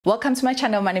Welcome to my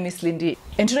channel. My name is Lindy.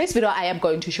 In today's video, I am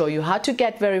going to show you how to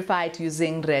get verified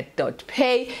using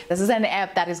Redotpay. This is an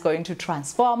app that is going to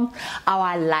transform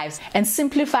our lives and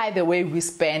simplify the way we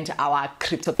spend our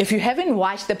crypto. If you haven't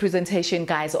watched the presentation,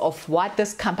 guys, of what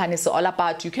this company is all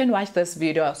about, you can watch this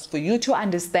video for you to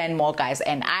understand more, guys.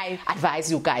 And I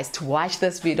advise you guys to watch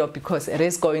this video because it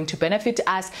is going to benefit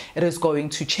us, it is going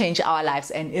to change our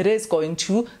lives, and it is going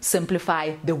to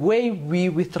simplify the way we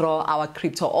withdraw our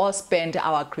crypto or spend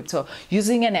our crypto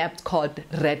using an app called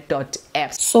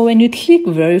Redotpay. So when you click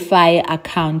verify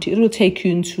account, it will take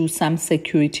you into some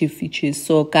security features.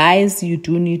 So guys, you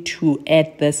do need to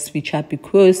add this feature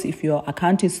because if your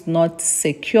account is not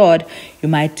secured, you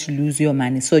might lose your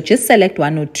money. So just select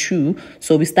one or two.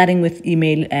 So we're starting with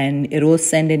email, and it will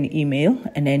send an email,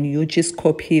 and then you just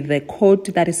copy the code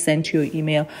that is sent to your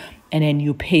email, and then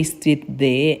you paste it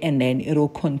there, and then it will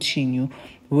continue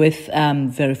with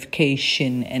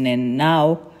verification. And then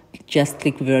now just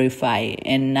click verify,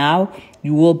 and now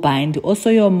you will bind also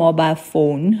your mobile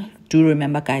phone. Do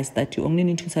remember, guys, that you only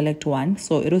need to select one.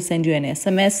 So it will send you an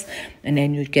SMS, and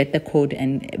then you get the code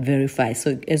and verify.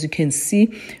 So as you can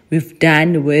see, we've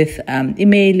done with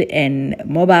email and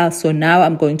mobile. So now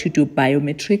I'm going to do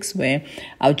biometrics, where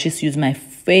I'll just use my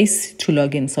face to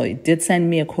log in. So it did send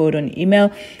me a code on email,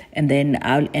 and then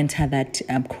I'll enter that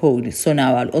code. So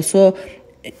now I'll also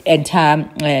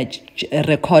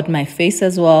record my face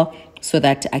as well, so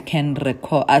that I can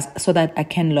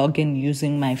log in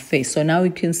using my face. So now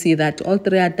we can see that all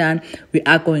three are done. We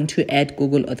are going to add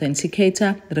Google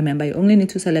Authenticator. Remember, you only need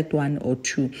to select one or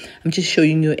two. I'm just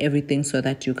showing you everything so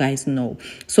that you guys know.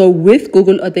 So with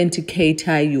Google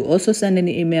Authenticator, you also send an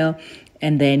email,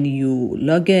 and then you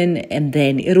log in, and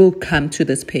then it will come to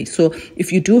this page. So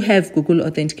if you do have Google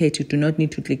Authenticator, you do not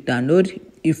need to click download.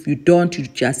 If you don't, you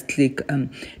just click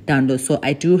download. So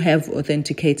I do have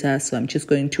Authenticator, so I'm just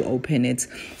going to open it.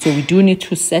 So we do need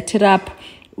to set it up.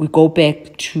 We go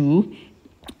back to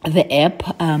the app,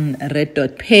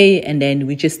 Redotpay, and then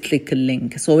we just click a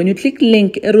link. So when you click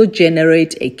link, it will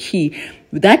generate a key.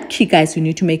 With that key, guys, you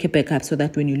need to make a backup so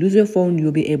that when you lose your phone,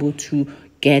 you'll be able to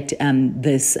get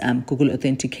this Google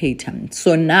Authenticator.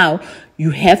 So now you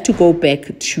have to go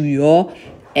back to your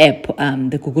app,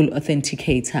 the Google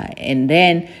Authenticator, and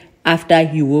then after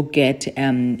you will get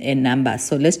a number.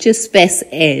 So let's just first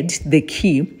add the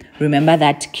key. Remember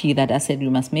that key that I said you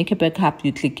must make a backup.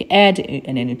 You click add,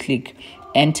 and then you click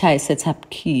enter a setup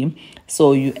key.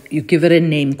 So you give it a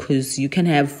name, because you can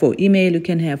have for email, you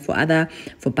can have for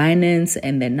Binance,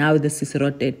 and then now this is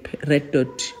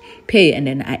Redotpay, and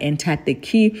then I entered the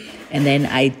key, and then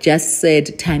I just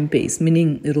said time-based,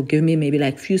 meaning it'll give me maybe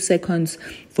like few seconds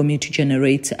for me to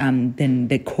generate then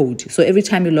the code. So every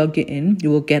time you log in, you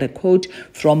will get a code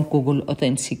from Google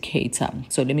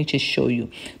Authenticator. So let me just show you.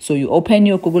 So you open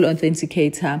your Google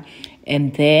Authenticator,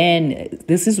 and then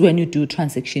this is when you do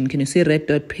transaction. Can you see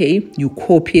Redotpay? You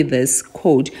copy this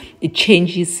code. It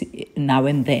changes now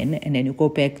and then you go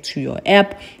back to your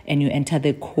app and you enter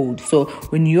the code. So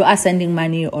when you are sending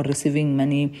money or receiving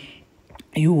money,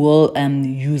 you will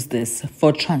use this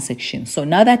for transactions. So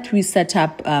now that we set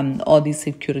up all these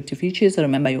security features,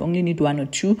 remember you only need one or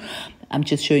two. I'm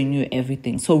just showing you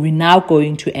everything. So we're now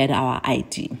going to add our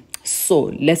ID. So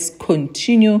let's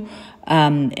continue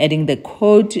adding the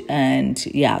code, and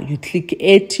yeah, you click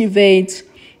activate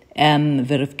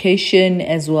verification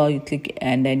as well. You click,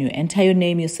 and then you enter your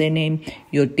name, your surname,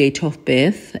 your date of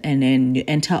birth, and then you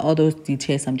enter all those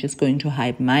details. I'm just going to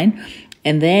hide mine.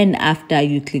 And then after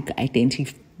you click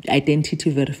identity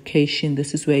verification,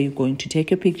 this is where you're going to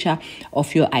take a picture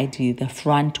of your ID, the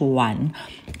front one,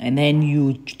 and then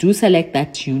you do select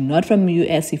that you're not from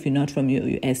US. If you're not from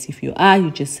US, if you are,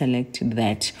 you just select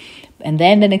that. And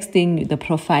then the next thing, the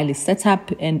profile is set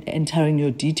up and entering your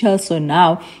details. So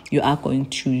now you are going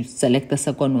to select the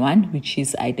second one, which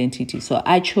is identity. So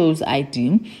I chose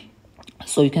ID.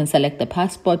 So you can select the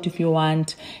passport if you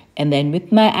want. And then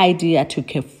with my ID, I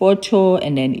took a photo,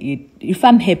 and then if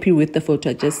I'm happy with the photo,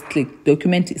 I just click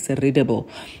document is readable.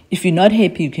 If you're not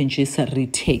happy, you can just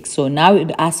retake. So now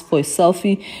it asks for a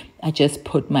selfie. I just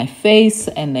put my face,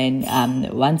 and then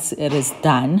once it is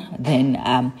done, then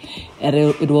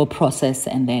it will process,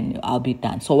 and then I'll be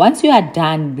done. So once you are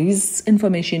done, this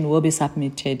information will be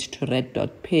submitted to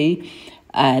Redotpay.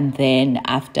 And then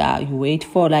after you wait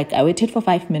for, I waited for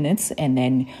 5 minutes, and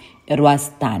then it was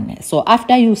done. So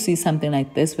after you see something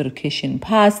like this, verification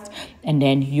passed, and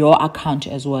then your account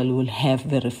as well will have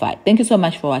verified. Thank you so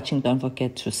much for watching. Don't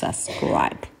forget to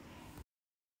subscribe.